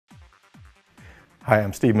Hi,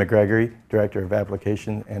 I'm Steve McGregory, Director of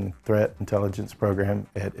Application and Threat Intelligence Program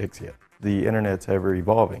at Ixia. The Internet's ever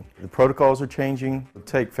evolving. The protocols are changing.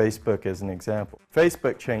 Take Facebook as an example.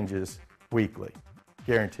 Facebook changes weekly,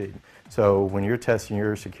 guaranteed. So when you're testing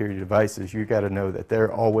your security devices, you got to know that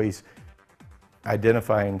they're always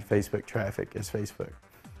identifying Facebook traffic as Facebook.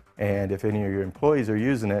 And if any of your employees are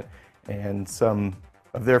using it and some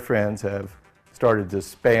of their friends have started to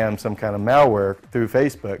spam some kind of malware through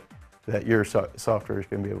Facebook, that your software is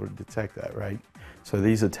going to be able to detect that, right? So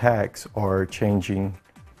these attacks are changing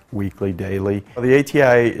weekly, daily. The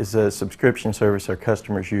ATI is a subscription service our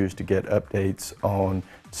customers use to get updates on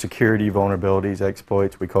security vulnerabilities,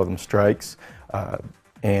 exploits, we call them strikes,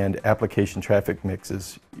 and application traffic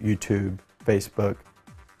mixes, YouTube, Facebook,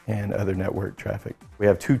 and other network traffic. We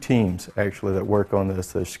have two teams actually that work on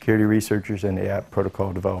this, the security researchers and the app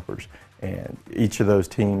protocol developers. And each of those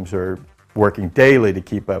teams are working daily to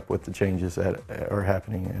keep up with the changes that are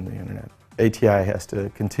happening in the Internet. ATI has to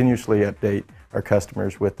continuously update our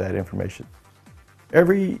customers with that information.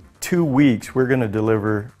 Every 2 weeks, we're going to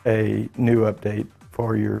deliver a new update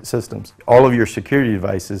for your systems. All of your security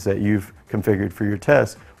devices that you've configured for your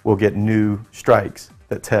tests will get new strikes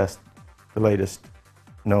that test the latest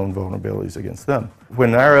known vulnerabilities against them.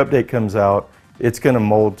 When our update comes out, it's going to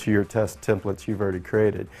mold to your test templates you've already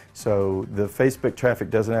created. So the Facebook traffic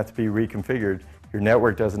doesn't have to be reconfigured, your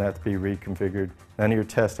network doesn't have to be reconfigured, none of your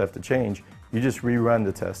tests have to change. You just rerun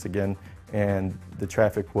the test again and the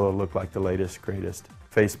traffic will look like the latest, greatest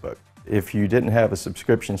Facebook. If you didn't have a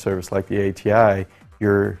subscription service like the ATI,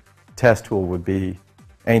 your test tool would be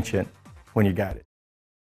ancient when you got it.